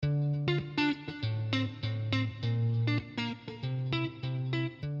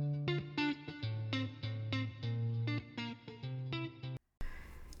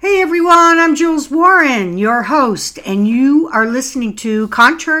everyone, I'm Jules Warren, your host, and you are listening to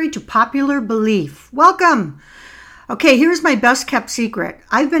Contrary to Popular Belief. Welcome. Okay, here's my best kept secret.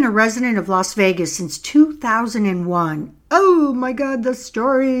 I've been a resident of Las Vegas since 2001. Oh my God, the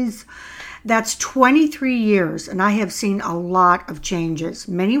stories. That's 23 years, and I have seen a lot of changes.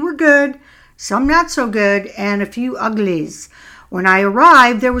 Many were good, some not so good, and a few uglies. When I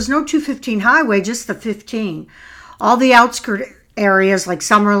arrived, there was no 215 highway, just the 15. All the outskirt areas like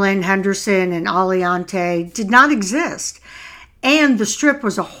Summerlin, Henderson, and Aliante did not exist. And the Strip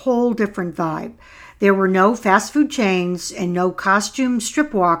was a whole different vibe. There were no fast food chains and no costume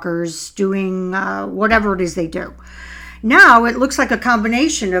strip walkers doing whatever it is they do. Now it looks like a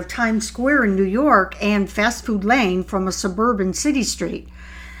combination of Times Square in New York and Fast Food Lane from a suburban city street.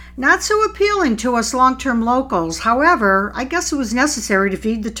 Not so appealing to us long-term locals. However, I guess it was necessary to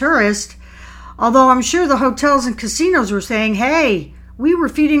feed the tourists. Although I'm sure the hotels and casinos were saying, hey, we were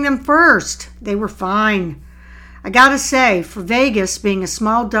feeding them first. They were fine. I gotta say, for Vegas being a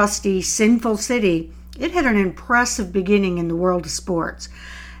small, dusty, sinful city, it had an impressive beginning in the world of sports.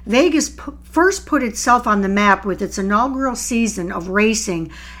 Vegas first put itself on the map with its inaugural season of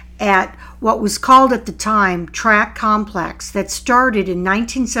racing at what was called at the time Track Complex that started in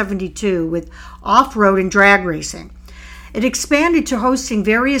 1972 with off-road and drag racing. It expanded to hosting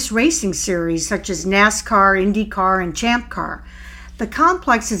various racing series such as NASCAR, IndyCar, and Champ Car. The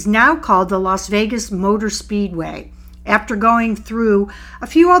complex is now called the Las Vegas Motor Speedway, after going through a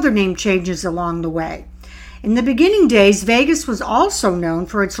few other name changes along the way. In the beginning days, Vegas was also known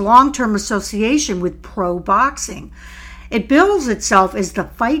for its long-term association with pro boxing. It bills itself as the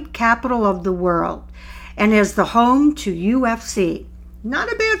fight capital of the world and as the home to UFC.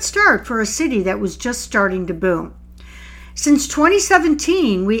 Not a bad start for a city that was just starting to boom. Since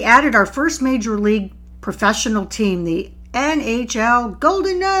 2017, we added our first major league professional team, the NHL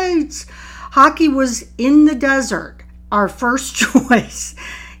Golden Knights. Hockey was in the desert, our first choice.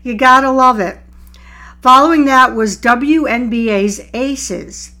 You gotta love it. Following that was WNBA's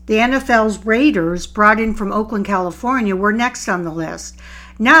Aces. The NFL's Raiders, brought in from Oakland, California, were next on the list.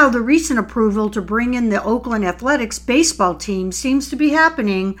 Now, the recent approval to bring in the Oakland Athletics baseball team seems to be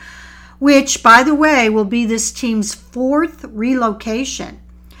happening, which, by the way, will be this team's fourth relocation.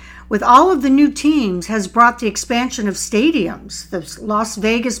 With all of the new teams has brought the expansion of stadiums. The Las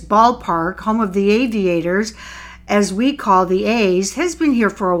Vegas Ballpark, home of the Aviators, as we call the A's, has been here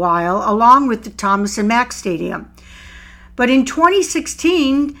for a while, along with the Thomas and Mack Stadium. But in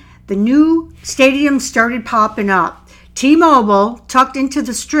 2016, the new stadiums started popping up. T-Mobile, tucked into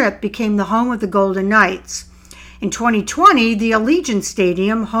the Strip, became the home of the Golden Knights. In 2020, the Allegiant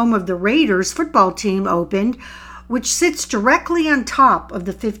Stadium, home of the Raiders football team, opened, which sits directly on top of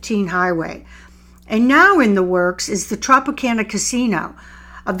the 15 highway. And now in the works is the Tropicana Casino.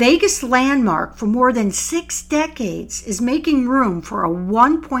 A Vegas landmark for more than 6 decades is making room for a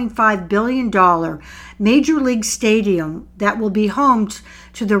 $1.5 billion Major League Stadium that will be home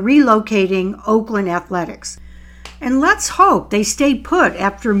to the relocating Oakland Athletics. And let's hope they stay put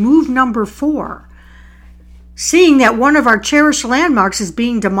after move number 4. Seeing that one of our cherished landmarks is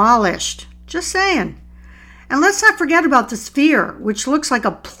being demolished. Just saying. And let's not forget about the Sphere, which looks like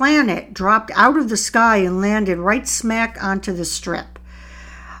a planet dropped out of the sky and landed right smack onto the Strip.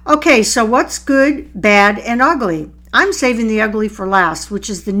 Okay, so what's good, bad, and ugly? I'm saving the ugly for last, which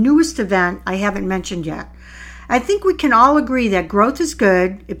is the newest event I haven't mentioned yet. I think we can all agree that growth is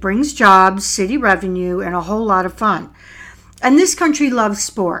good, it brings jobs, city revenue, and a whole lot of fun. And this country loves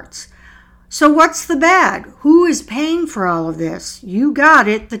sports. So what's the bad? Who is paying for all of this? You got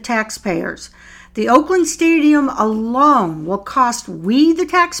it, the taxpayers. The Oakland Stadium alone will cost we, the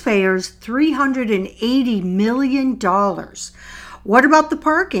taxpayers, $380 million. What about the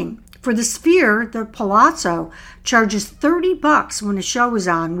parking? For the Sphere, the Palazzo charges $30 when a show is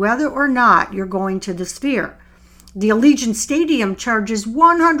on, whether or not you're going to the Sphere. The Allegiant Stadium charges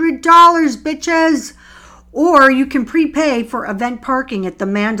 $100, bitches! Or you can prepay for event parking at the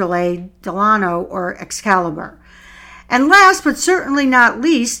Mandalay, Delano, or Excalibur. And last but certainly not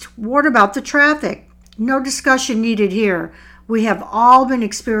least, what about the traffic? No discussion needed here. We have all been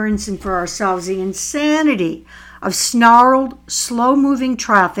experiencing for ourselves the insanity of snarled, slow-moving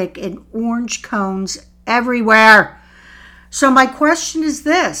traffic and orange cones everywhere. So my question is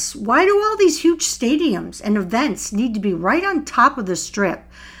this: why do all these huge stadiums and events need to be right on top of the Strip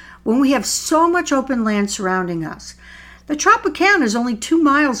when we have so much open land surrounding us? The Tropicana is only 2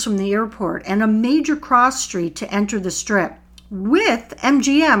 miles from the airport and a major cross street to enter the Strip, with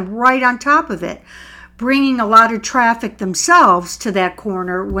MGM right on top of it, bringing a lot of traffic themselves to that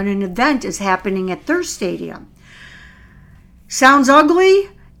corner when an event is happening at their stadium. Sounds ugly?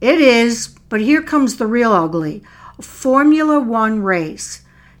 It is, but here comes the real ugly. A Formula One race.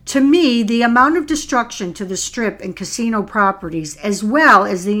 To me, the amount of destruction to the Strip and casino properties, as well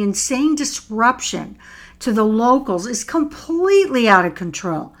as the insane disruption to the locals, is completely out of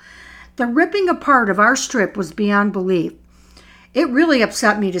control. The ripping apart of our Strip was beyond belief. It really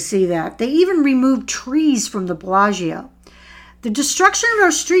upset me to see that. They even removed trees from the Bellagio. The destruction of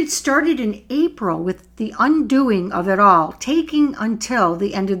our streets started in April with the undoing of it all, taking until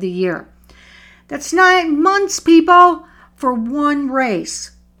the end of the year. That's 9 months, people, for one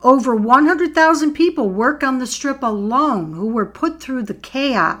race. Over 100,000 people work on the Strip alone who were put through the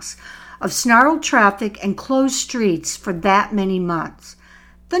chaos of snarled traffic and closed streets for that many months.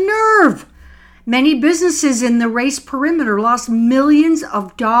 The nerve! Many businesses in the race perimeter lost millions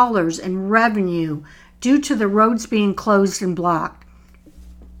of dollars in revenue due to the roads being closed and blocked.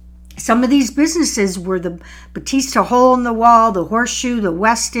 Some of these businesses were the Batista Hole in the Wall, the Horseshoe, the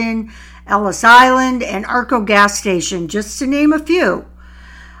Westin, Ellis Island, and Arco gas station, just to name a few.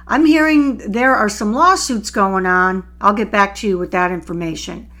 I'm hearing there are some lawsuits going on. I'll get back to you with that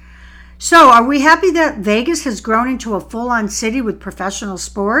information. So, are we happy that Vegas has grown into a full-on city with professional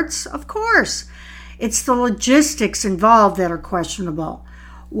sports? Of course. It's the logistics involved that are questionable.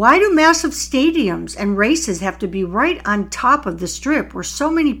 Why do massive stadiums and races have to be right on top of the Strip where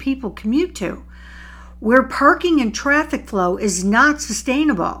so many people commute to? Where parking and traffic flow is not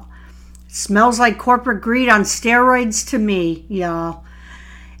sustainable. It smells like corporate greed on steroids to me, y'all.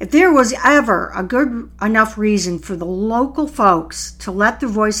 If there was ever a good enough reason for the local folks to let their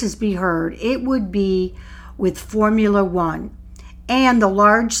voices be heard, it would be with Formula One and the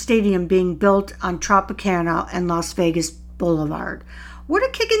large stadium being built on Tropicana and Las Vegas Boulevard. What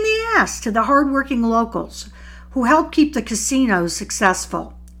a kick in the ass to the hardworking locals who help keep the casinos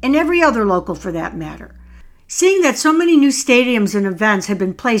successful, and every other local for that matter. Seeing that so many new stadiums and events have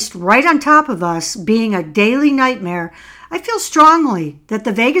been placed right on top of us, being a daily nightmare, I feel strongly that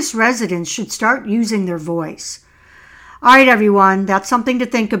the Vegas residents should start using their voice. All right, everyone, that's something to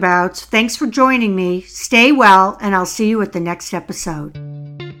think about. Thanks for joining me. Stay well, and I'll see you at the next episode.